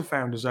to a lot of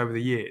founders over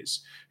the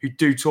years who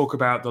do talk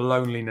about the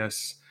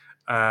loneliness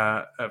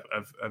of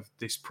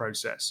this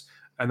process,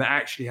 and that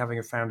actually having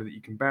a founder that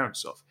you can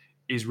bounce off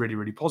is really,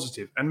 really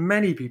positive. And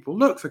many people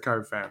look for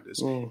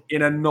co-founders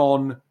in a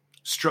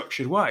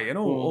non-structured way. And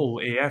all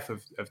EF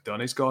have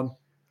done is gone,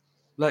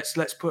 let's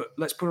put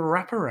a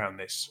wrap around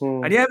this.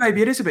 And yeah,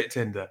 maybe it is a bit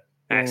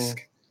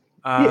Tinder-esque.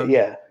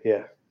 Yeah.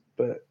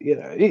 But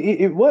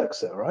it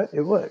works though, right?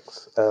 It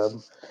works.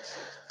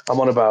 I'm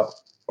on about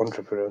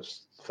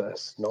Entrepreneurs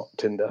First, not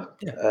Tinder.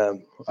 Yeah.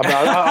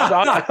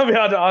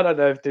 I don't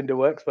know if Tinder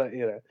works, but Do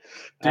you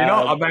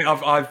not? I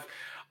mean,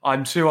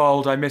 I'm too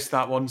old. I missed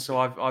that one, so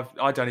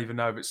I don't even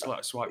know if it's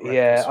swipe.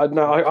 Yeah,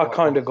 I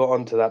kind of got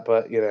onto that,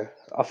 but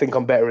I think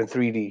I'm better in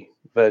 3D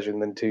version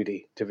than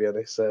 2D, to be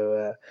honest.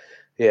 So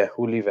yeah,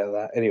 we'll leave it at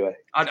that. Anyway,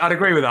 I'd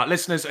agree with that.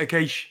 Listeners,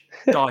 Akish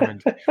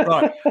Diamond,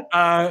 right?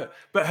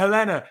 But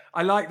Helena,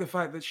 I like the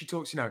fact that she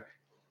talks.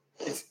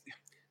 It's,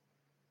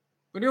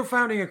 when you're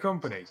founding a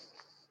company,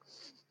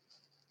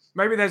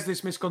 maybe there's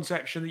this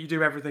misconception that you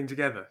do everything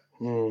together.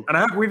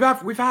 And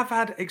we've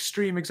had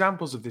extreme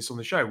examples of this on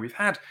the show. We've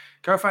had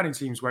co-founding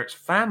teams where it's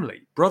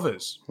family,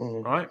 brothers,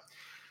 right?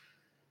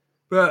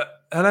 But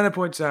Helena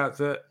points out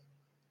that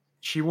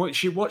what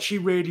she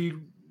really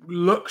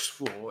looks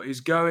for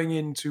is going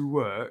into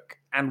work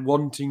and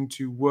wanting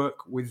to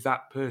work with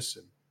that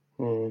person.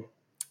 And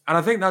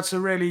I think that's a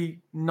really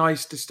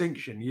nice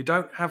distinction. You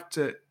don't have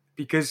to,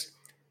 because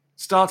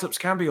startups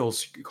can be all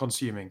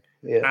consuming.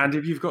 Yeah. And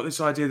if you've got this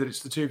idea that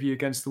it's the 2 of you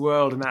against the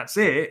world and that's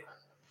it,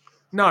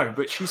 no,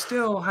 but she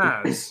still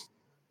has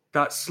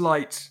that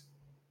slight,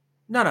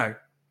 no,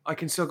 I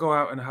can still go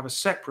out and have a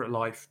separate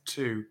life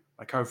to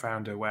my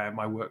co-founder where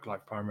my work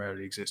life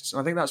primarily exists.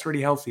 And I think that's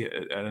really healthy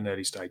at an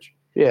early stage.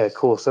 Yeah, of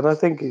course. And I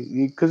think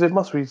because it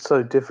must be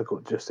so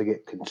difficult just to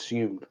get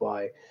consumed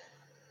by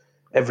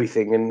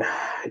everything. And,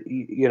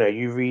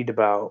 you read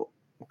about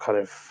kind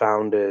of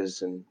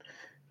founders and,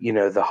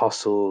 the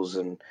hustles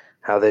and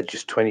how they're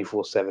just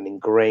 24/7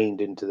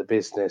 ingrained into the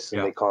business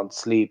and they can't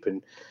sleep.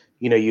 And,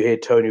 you hear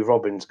Tony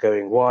Robbins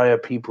going, why are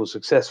people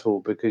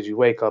successful? Because you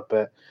wake up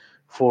at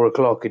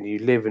 4:00 and you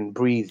live and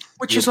breathe.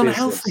 Which is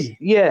unhealthy.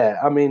 Yeah.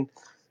 I mean,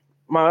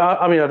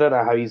 I don't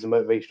know how he's a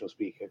motivational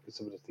speaker because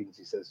some of the things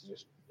he says are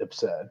just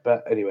absurd.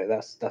 But anyway,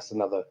 that's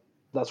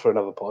for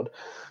another pod.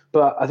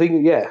 But I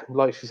think,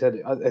 like she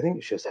said, I think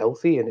it's just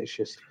healthy, and it's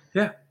just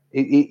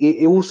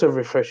it also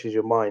refreshes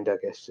your mind, I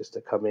guess, just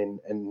to come in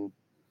and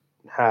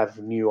have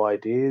new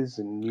ideas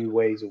and new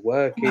ways of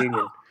working.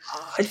 Well,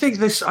 I think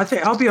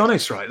I'll be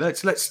honest, right?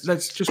 Let's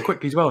just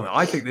quickly dwell on that.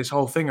 I think this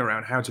whole thing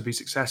around how to be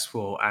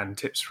successful and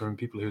tips from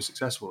people who are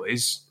successful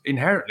is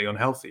inherently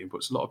unhealthy and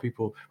puts a lot of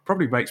people,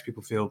 probably makes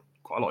people feel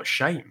quite a lot of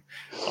shame.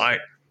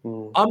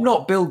 I'm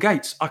not Bill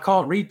Gates. I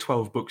can't read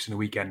 12 books in a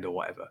weekend or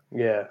whatever.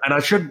 Yeah. And I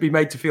shouldn't be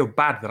made to feel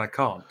bad that I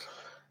can't.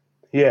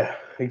 Yeah,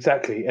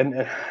 exactly. And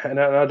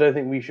I don't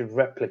think we should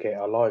replicate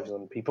our lives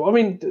on people. I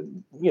mean,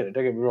 don't get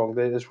me wrong.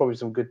 There's probably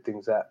some good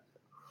things that,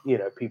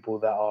 people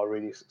that are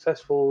really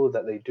successful,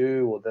 that they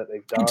do or that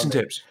they've done. Hints and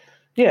tips.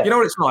 Yeah. You know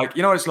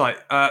what it's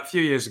like? A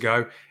few years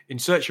ago, In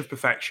Search of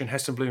Perfection,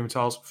 Heston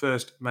Blumenthal's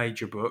first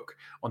major book,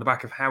 on the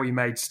back of how he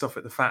made stuff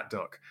at the Fat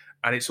Duck.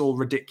 And it's all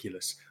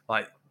ridiculous.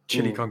 Like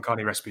chili con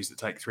carne recipes that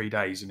take 3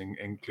 days and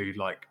include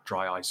like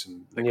dry ice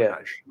and liquid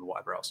nitrogen or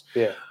whatever else.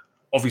 Yeah.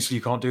 Obviously,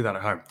 you can't do that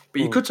at home.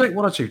 But you could take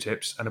 1 or 2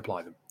 tips and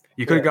apply them.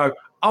 You could go,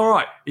 all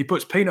right, he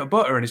puts peanut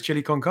butter in his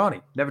chili con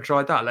carne. Never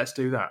tried that. Let's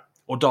do that.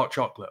 Or dark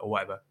chocolate or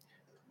whatever.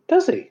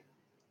 Does he?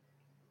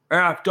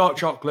 Yeah, dark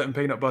chocolate and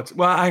peanut butter.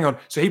 Well, hang on.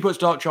 So he puts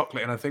dark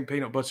chocolate, and I think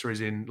peanut butter is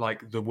in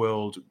like the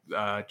world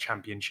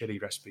champion chili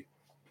recipe.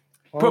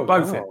 Put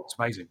both in. It's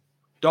amazing.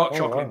 Dark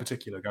chocolate in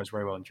particular goes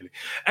very well in chili.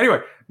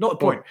 Anyway, not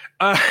the point.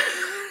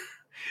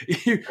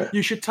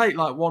 You should take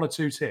like 1 or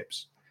 2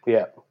 tips.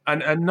 Yeah.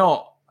 And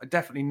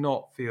definitely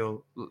not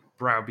feel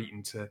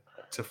browbeaten to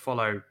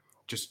follow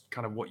just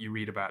kind of what you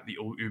read about the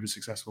uber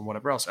successful and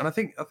whatever else. And I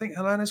think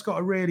Helena's got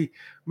a really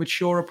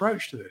mature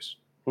approach to this.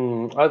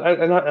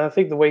 I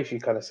think the way she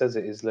kind of says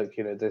it is, look,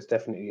 there's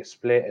definitely a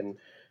split, and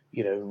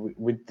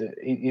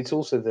it's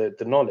also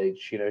the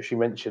knowledge. She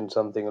mentioned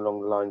something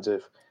along the lines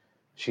of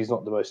she's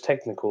not the most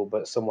technical,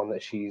 but someone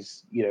that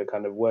she's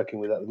kind of working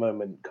with at the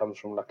moment comes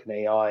from like an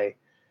AI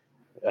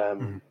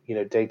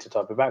data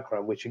type of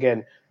background, which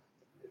again,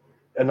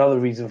 another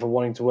reason for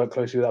wanting to work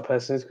closely with that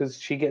person is because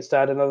she gets to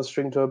add another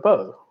string to her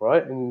bow,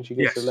 right? And she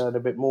gets to learn a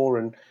bit more,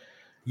 and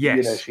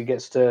she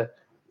gets to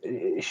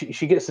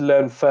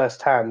learn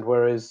firsthand.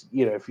 Whereas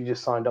if you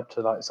just signed up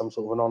to like some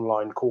sort of an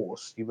online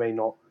course, you may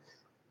not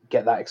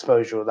get that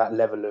exposure or that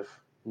level of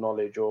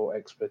knowledge or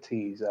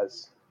expertise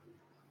as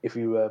if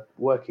you were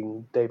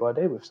working day by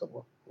day with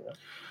someone.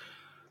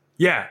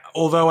 Yeah,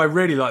 although I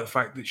really like the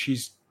fact that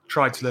she's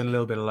tried to learn a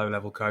little bit of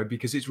low-level code,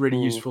 because it's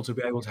really useful to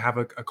be able to have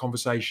a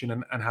conversation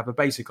and have a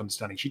basic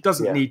understanding. She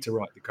doesn't need to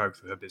write the code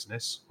for her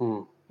business,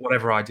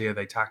 whatever idea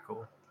they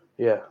tackle.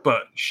 Yeah.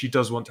 But she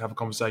does want to have a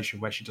conversation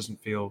where she doesn't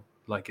feel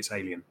like it's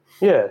alien.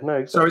 Yeah, no,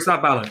 exactly. So it's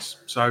that balance.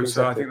 So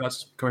I think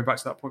that's coming back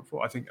to that point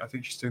before. I think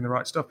she's doing the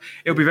right stuff.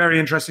 It'll be very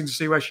interesting to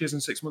see where she is in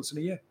 6 months and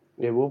a year.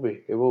 It will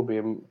be,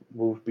 and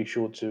we'll be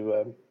sure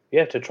to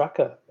track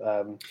her.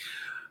 And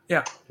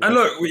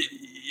look,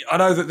 I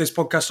know that this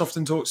podcast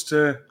often talks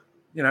to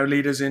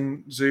leaders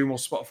in Zoom or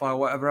Spotify or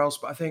whatever else,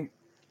 but I think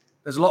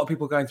there's a lot of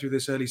people going through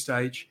this early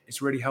stage.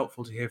 It's really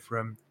helpful to hear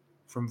from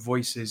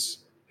voices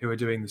who are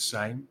doing the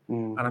same.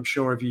 And I'm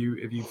sure if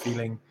you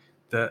feeling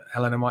that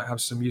Helena might have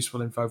some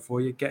useful info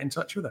for you, get in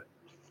touch with her.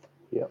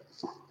 Yeah.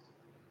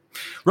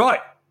 Right.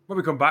 When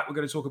we come back, we're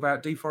going to talk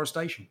about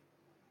deforestation.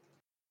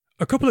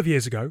 A couple of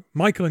years ago,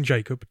 Michael and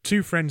Jacob,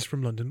 2 friends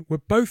from London, were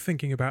both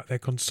thinking about their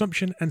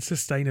consumption and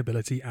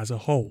sustainability as a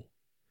whole.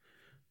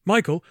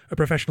 Michael, a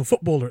professional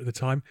footballer at the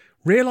time,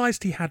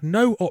 realised he had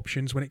no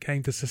options when it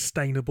came to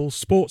sustainable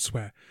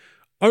sportswear.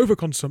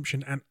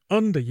 Overconsumption and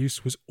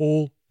underuse was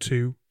all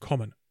too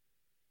common.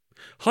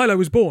 Hilo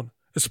was born,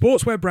 a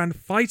sportswear brand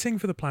fighting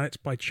for the planet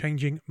by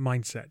changing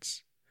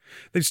mindsets.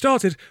 They've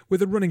started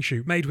with a running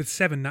shoe made with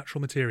 7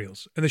 natural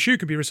materials, and the shoe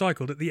can be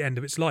recycled at the end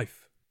of its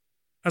life.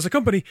 As a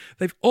company,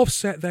 they've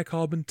offset their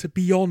carbon to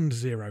beyond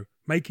zero,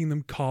 making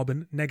them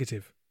carbon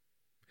negative.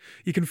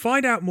 You can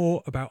find out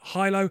more about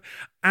Hilo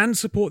and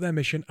support their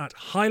mission at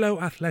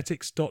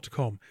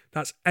hiloathletics.com.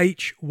 That's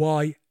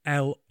HYLO.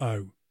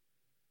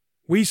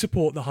 We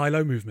support the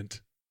Hilo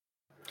movement.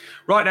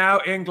 Right now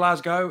in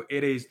Glasgow,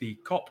 it is the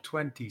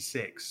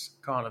COP26.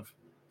 Can't have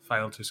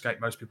failed to escape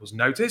most people's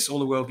notice. All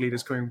the world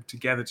leaders coming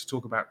together to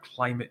talk about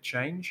climate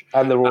change.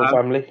 And the royal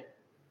family.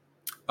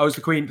 Oh, is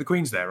the Queen? The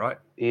Queen's there, right?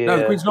 Yeah. No,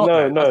 the Queen's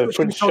not. No,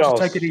 Prince Charles.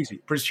 To take it easy.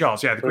 Prince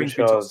Charles, yeah. The Queen's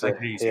been told to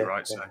take it easy,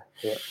 right?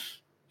 Yeah, so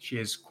she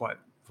is quite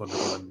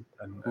vulnerable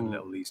and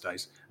little these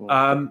days.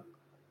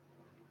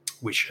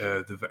 Wish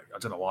her I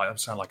don't know why I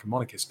sound like a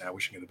monarchist now,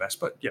 wishing her the best,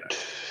 but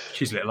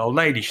she's a little old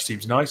lady. She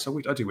seems nice, so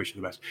I do wish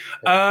her the best.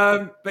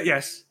 But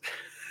yes,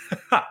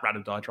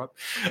 random diatribe.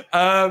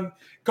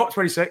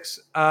 COP26.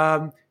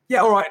 All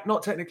right,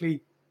 not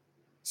technically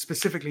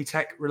specifically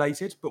tech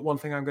related, but one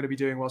thing I'm going to be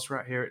doing whilst we're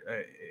out here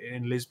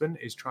in Lisbon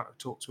is trying to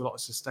talk to a lot of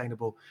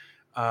sustainable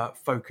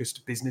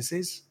focused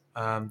businesses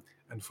and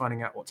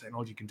finding out what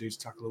technology can do to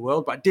tackle the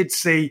world. But I did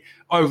see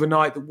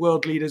overnight that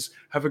world leaders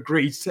have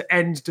agreed to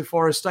end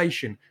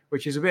deforestation,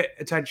 which is a bit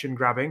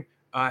attention-grabbing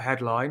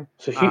headline.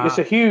 It's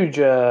a huge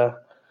commitment.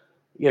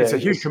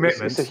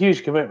 It's a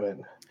huge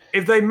commitment.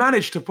 If they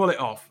manage to pull it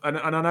off, and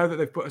I know that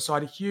they've put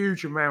aside a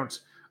huge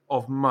amount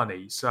of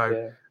money,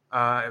 so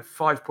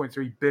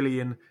 5.3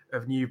 billion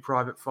of new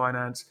private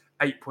finance,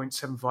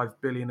 8.75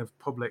 billion of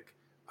public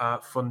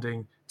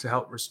funding to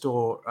help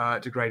restore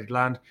degraded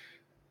land.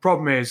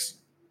 Problem is,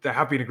 there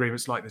have been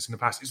agreements like this in the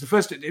past. It's the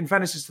first, in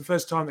fairness, it's the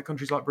first time that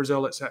countries like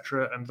Brazil,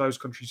 etc., and those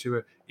countries who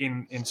are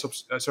in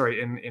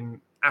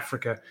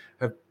Africa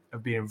have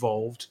have been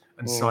involved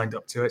and signed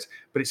up to it,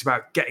 but it's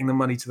about getting the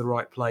money to the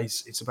right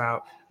place. It's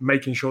about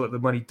making sure that the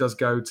money does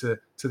go to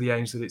the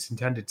aims that it's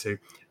intended to.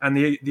 And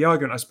the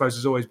argument, I suppose,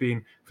 has always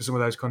been for some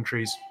of those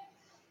countries,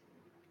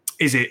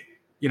 is it,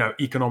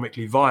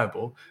 economically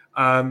viable?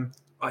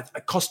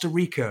 Costa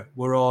Rica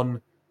were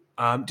on.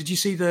 Did you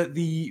see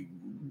the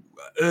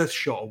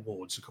Earthshot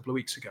Awards a couple of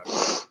weeks ago?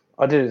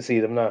 I didn't see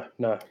them.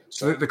 No.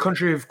 So the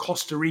country of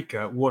Costa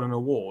Rica won an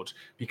award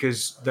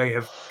because they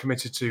have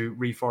committed to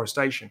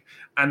reforestation,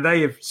 and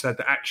they have said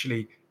that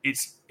actually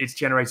it's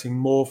generating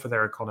more for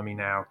their economy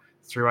now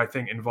through, I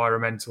think,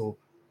 environmental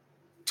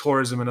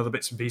tourism and other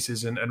bits and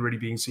pieces, and really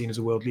being seen as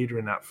a world leader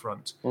in that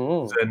front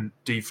than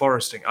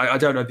deforesting. I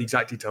don't know the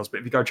exact details, but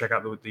if you go check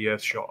out the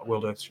Earthshot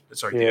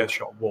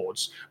Earthshot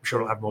Awards, I'm sure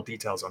it'll have more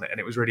details on it. And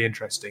it was really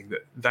interesting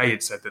that they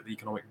had said that the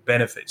economic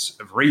benefits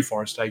of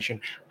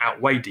reforestation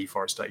outweigh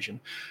deforestation.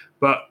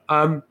 But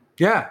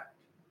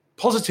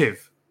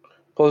positive.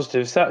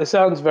 It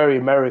sounds very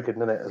American,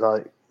 doesn't it?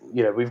 Like,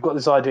 we've got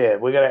this idea.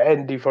 We're going to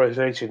end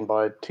deforestation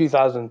by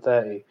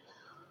 2030.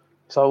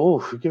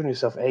 So, you're giving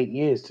yourself 8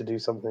 years to do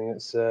something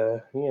that's,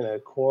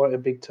 quite a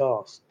big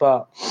task.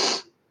 But,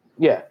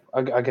 yeah,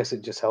 I guess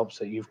it just helps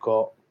that you've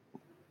got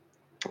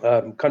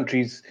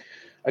countries.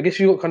 I guess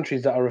you've got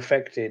countries that are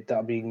affected, that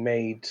are being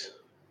made,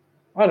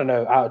 I don't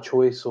know, out of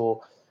choice,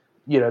 or,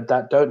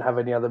 that don't have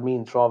any other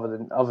means other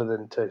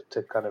than to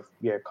kind of,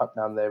 cut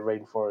down their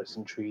rainforests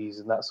and trees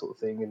and that sort of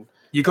thing. And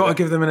you got to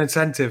give them an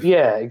incentive.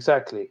 Yeah,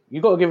 exactly. You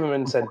got to give them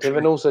an incentive,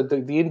 and also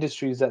the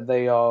industries that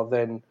they are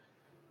then.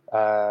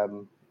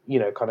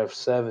 Kind of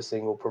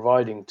servicing or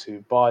providing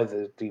to by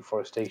the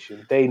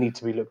deforestation, they need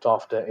to be looked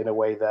after in a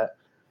way that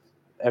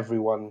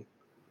everyone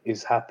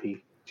is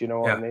happy. Do you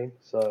know what I mean?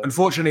 So,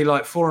 unfortunately,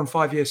 like 4 and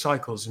 5 year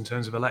cycles in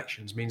terms of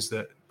elections means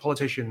that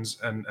politicians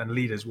and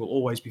leaders will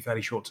always be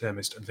fairly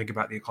short-termist and think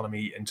about the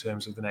economy in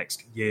terms of the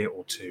next year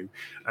or two.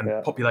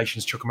 And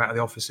populations chuck them out of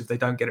the office if they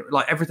don't get it.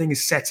 Like, everything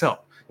is set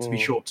up to be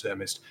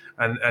short-termist.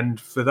 And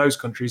for those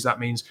countries, that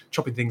means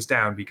chopping things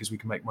down because we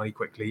can make money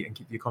quickly and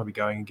keep the economy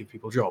going and give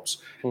people jobs.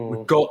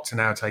 We've got to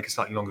now take a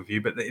slightly longer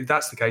view. But if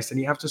that's the case, then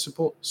you have to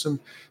support some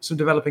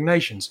developing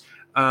nations.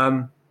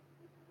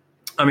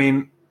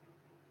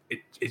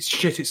 It's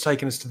shit it's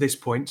taken us to this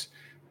point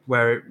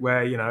where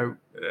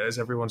as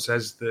everyone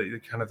says,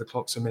 the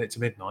clock's a minute to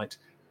midnight.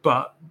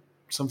 But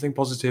something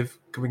positive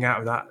coming out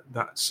of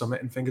that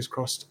summit, and fingers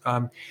crossed,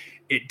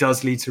 it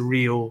does lead to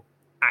real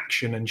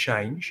action and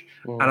change.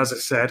 And as I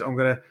said, I'm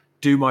going to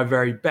do my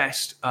very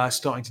best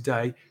starting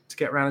today to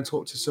get around and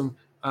talk to some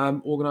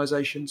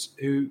organizations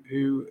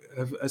who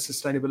have a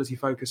sustainability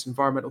focus,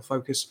 environmental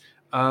focus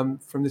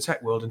from the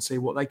tech world, and see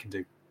what they can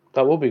do.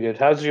 That will be good.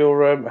 How's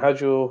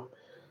your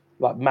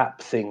like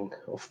map thing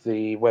of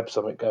the Web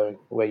Summit going,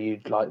 where you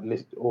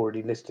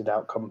already listed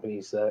out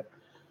companies or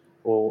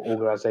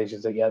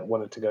organizations that you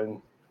wanted to go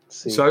and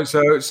see? So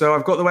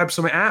I've got the Web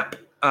Summit app,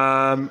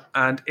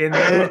 and in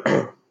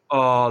there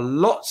are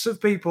lots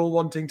of people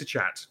wanting to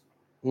chat.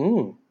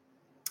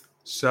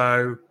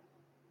 So,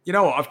 you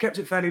know what? I've kept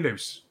it fairly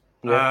loose.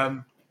 Yeah.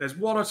 There's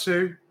one or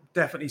two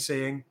definitely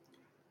seeing,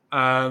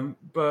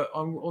 but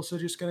I'm also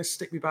just going to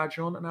stick my badge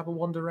on and have a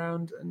wander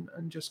around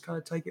and just kind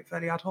of take it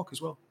fairly ad hoc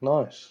as well.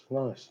 Nice.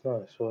 Well,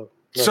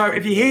 so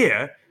if you're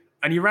here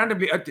and you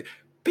randomly...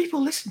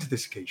 people listen to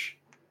this, Akish.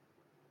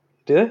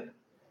 Do they?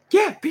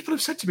 Yeah, people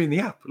have said to me in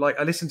the app, like,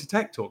 I listen to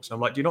Tech Talks. And I'm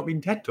like, do you not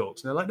mean TED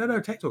Talks? And they're like, no,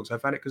 Tech Talks. I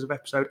found it because of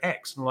episode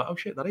X. And I'm like, oh,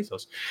 shit, that is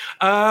us.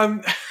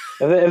 Have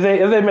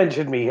they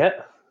mentioned me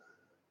yet?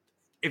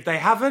 If they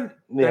haven't,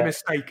 they're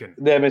mistaken.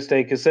 They're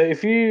mistaken. So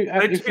if you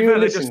they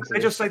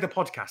just say the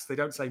podcast. They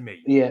don't say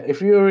me. Yeah,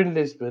 if you're in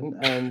Lisbon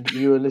and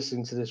you are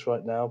listening to this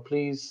right now,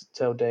 please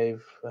tell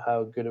Dave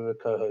how good of a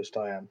co-host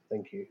I am.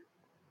 Thank you.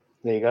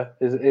 There you go.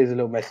 Here's a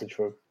little message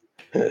for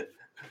him.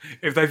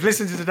 If they've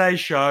listened to today's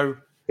show,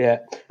 yeah,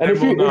 and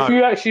if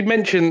you actually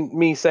mention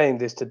me saying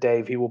this to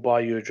Dave, he will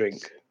buy you a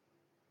drink.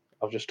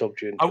 I've just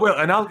stopped you. I will.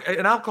 An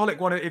alcoholic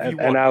one if you want.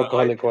 An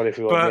alcoholic one if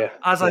you want, But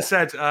as I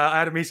said, I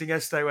had a meeting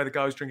yesterday where the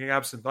guy was drinking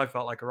absinthe. I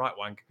felt like a right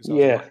wank. I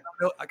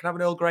can have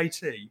an Earl Grey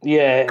tea.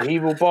 Yeah, he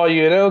will buy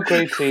you an Earl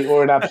Grey tea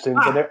or an absinthe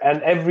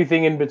and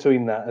everything in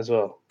between that as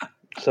well.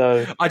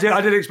 So I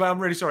did explain. I'm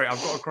really sorry.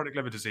 I've got a chronic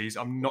liver disease.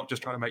 I'm not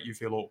just trying to make you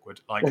feel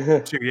awkward.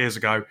 Like 2 years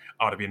ago,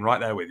 I would have been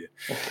right there with you.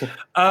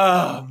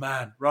 Oh,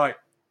 man. Right.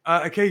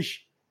 Akish,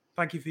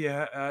 thank you for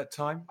your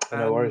time.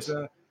 No worries.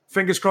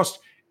 Fingers crossed,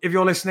 if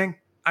you're listening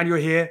and you're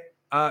here,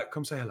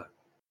 come say hello.